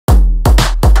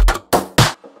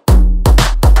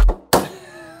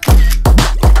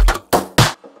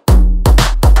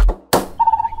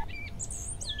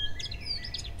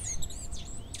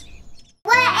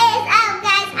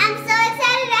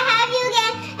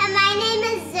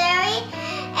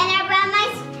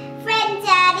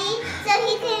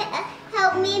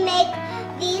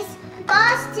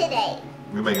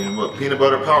We're making what? Peanut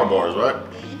butter power bars, right?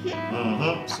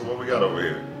 Mm-hmm. So what we got over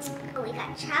here? We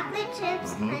got chocolate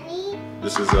chips, honey.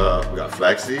 This is we got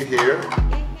flaxseed here,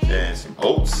 and some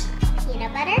oats.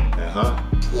 Peanut butter.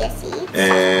 Chia seeds.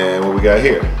 And what we got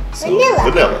here?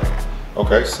 Vanilla.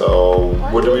 Okay, so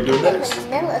what do we do next?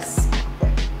 Vanilla scoop.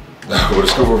 With a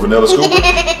scoop of vanilla scoop?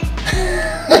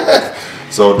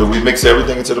 So do we mix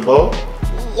everything into the bowl?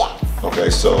 Yes. Okay,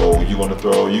 so you want to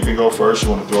throw, you can go first. You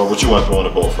want to throw, what you want to throw in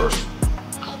the bowl first?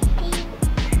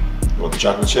 You want the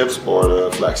chocolate chips or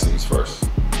the flax seeds first?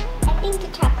 I think the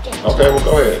chocolate chips. Okay, well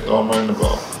go ahead. Throw them right in the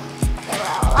bowl.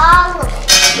 All of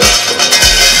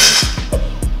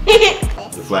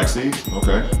it. The flax seeds?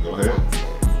 Okay, go ahead.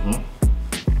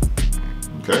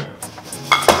 Okay.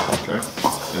 Okay.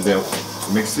 And then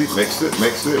mix it.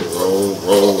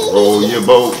 Roll your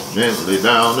boat gently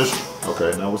down the street.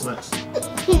 Okay, now what's next?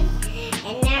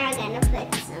 And now we're gonna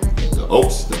put some of these. The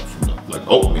oat stuff, like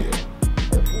oatmeal.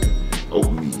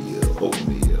 Oatmeal.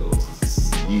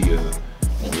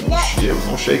 Yeah, we're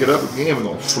gonna shake it up again. We're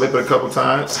gonna flip it a couple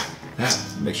times.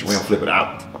 Make sure we don't flip it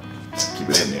out. Keep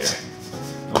it in there.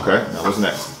 Okay, now what's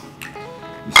next?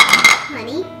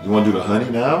 Honey. You wanna do the honey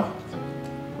now?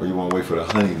 Or you wanna wait for the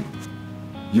honey?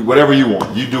 Whatever you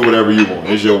want. You do whatever you want.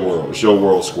 It's your world. It's your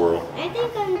world, squirrel. I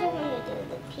think I'm going to do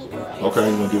the peanut butter. Okay,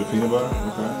 you wanna do the peanut butter?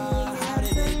 Okay.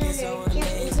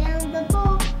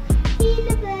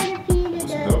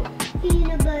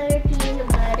 Peanut butter,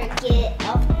 get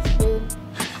off the spoon.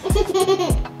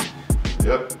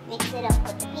 Yep. Mix it up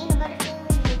with the peanut butter spoon.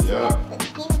 Mix it up with the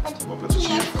peanut butter. We'll put the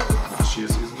chia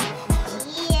seeds in there.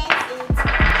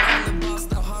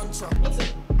 Mix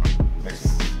it. Mix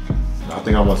it. I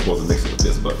think I wasn't supposed to mix it with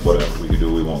this, but whatever. We can do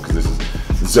what we want because this is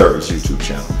Zhuri's YouTube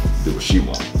channel. Do what she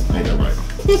wants. Ain't that right?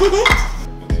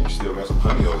 And then you still got some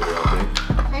honey over there, I think.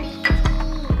 Honey.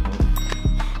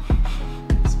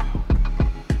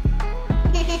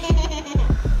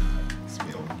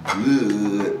 Smell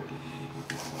good.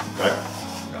 Okay.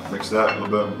 Now mix that a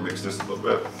little bit. Mix this a little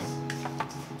bit.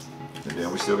 And then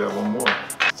we still got one more.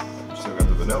 We still got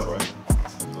the vanilla, right?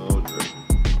 A little drip.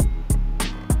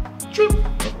 Drip.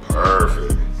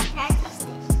 Perfect. Tastes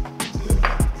good.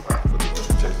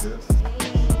 Tastes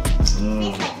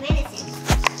like medicine.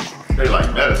 They like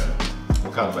medicine.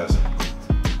 What kind of medicine?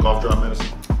 Cough drop medicine?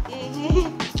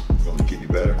 It's gonna keep you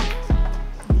better.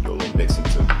 You do a little mixing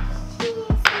too.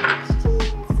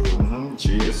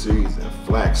 Chia seeds and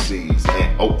flax seeds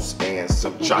and oats and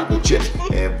some chocolate chips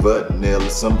and vanilla,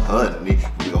 some honey.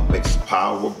 We're gonna make some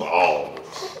power balls.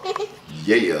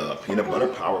 Yeah, peanut butter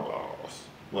power balls.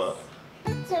 What?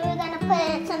 So we're gonna put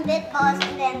in some big balls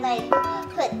and then like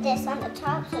put this on the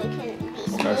top so it can be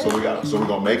smooth. Okay, so we're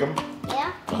gonna make them?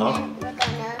 Yeah. And we're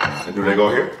gonna. And do they go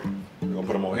here? We're gonna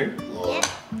put them on here? Yeah.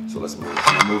 So let's move.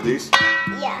 Can you move these?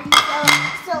 Yeah.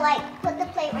 So like put the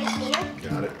plate right there.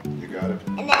 Got it. You got it.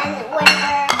 And then when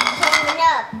we're cleaning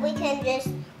up, we can just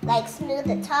like smooth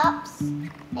the tops,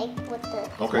 like with the.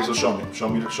 Okay, so show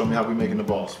me how we making the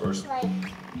balls first. Like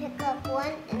pick up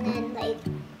one and then like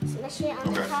smash it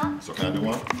on the top. So can I do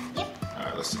one? Yep. All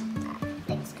right, let's see.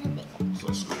 Like scoop it. So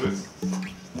let's scoop it.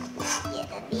 Yeah,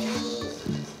 that'd be.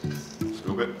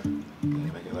 Scoop it. And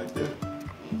you make it like this.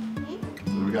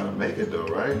 We gotta make it though,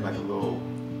 right? Like a little.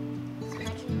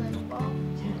 Smudgy little ball. A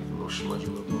little smudgy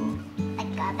little ball. Like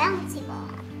a bouncy ball.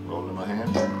 Roll it in my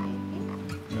hand.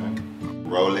 Okay.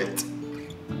 Roll it.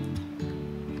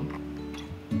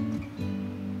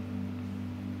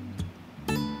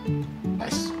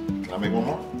 Nice. Can I make one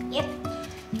more? Yep.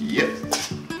 Yep.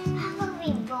 How about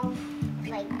we both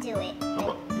like do it? How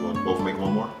about, you want to both make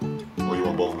one more? Or you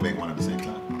want both make one at the same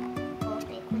time? Both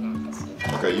make one at the same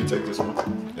time. Okay, you take this one,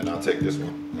 and I'll take this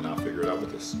one, and I'll figure it out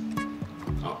with this.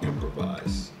 I'll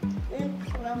improvise.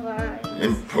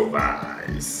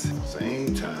 Improvise.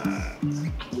 Same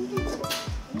time.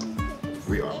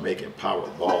 We are making power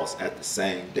balls at the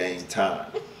same dang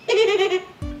time.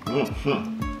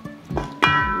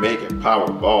 Making power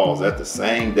balls at the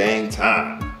same dang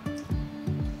time.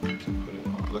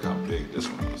 Look how big this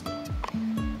one is though.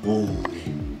 Ooh.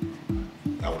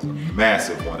 That was a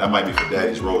massive one. That might be for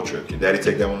Daddy's road trip. Can Daddy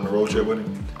take that one on the road trip with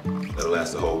him? That'll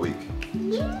last the whole week.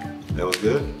 Yeah. That was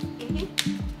good?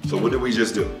 So what did we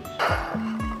just do?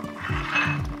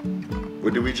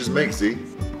 What did we just make, see?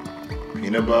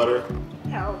 Peanut butter.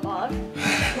 Power ball. I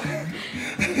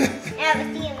have a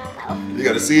seed in my mouth. You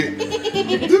gotta see it?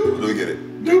 Look at it.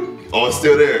 Oh, it's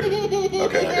still there.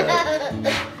 Okay,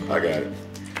 I got it.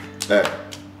 Hey,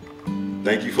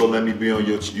 thank you for letting me be on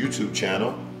your YouTube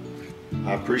channel.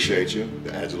 I appreciate you.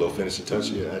 The Angelo finishing touch.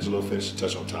 Yeah, Angelo finishing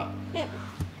touch on top.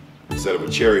 Instead of a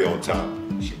cherry on top,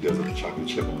 she does a chocolate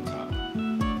chip on top.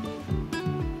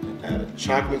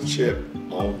 chocolate chip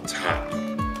on top.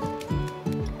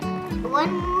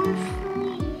 One more for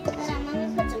you. But I'm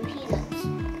gonna put some peanuts.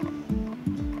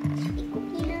 Equal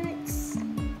peanuts.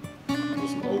 Put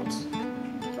some oats.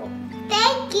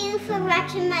 Thank you for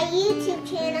watching my YouTube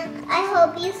channel. I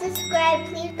hope you subscribe.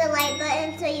 Please the like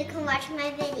button so you can watch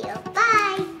my video.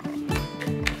 Bye.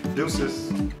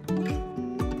 Deuces.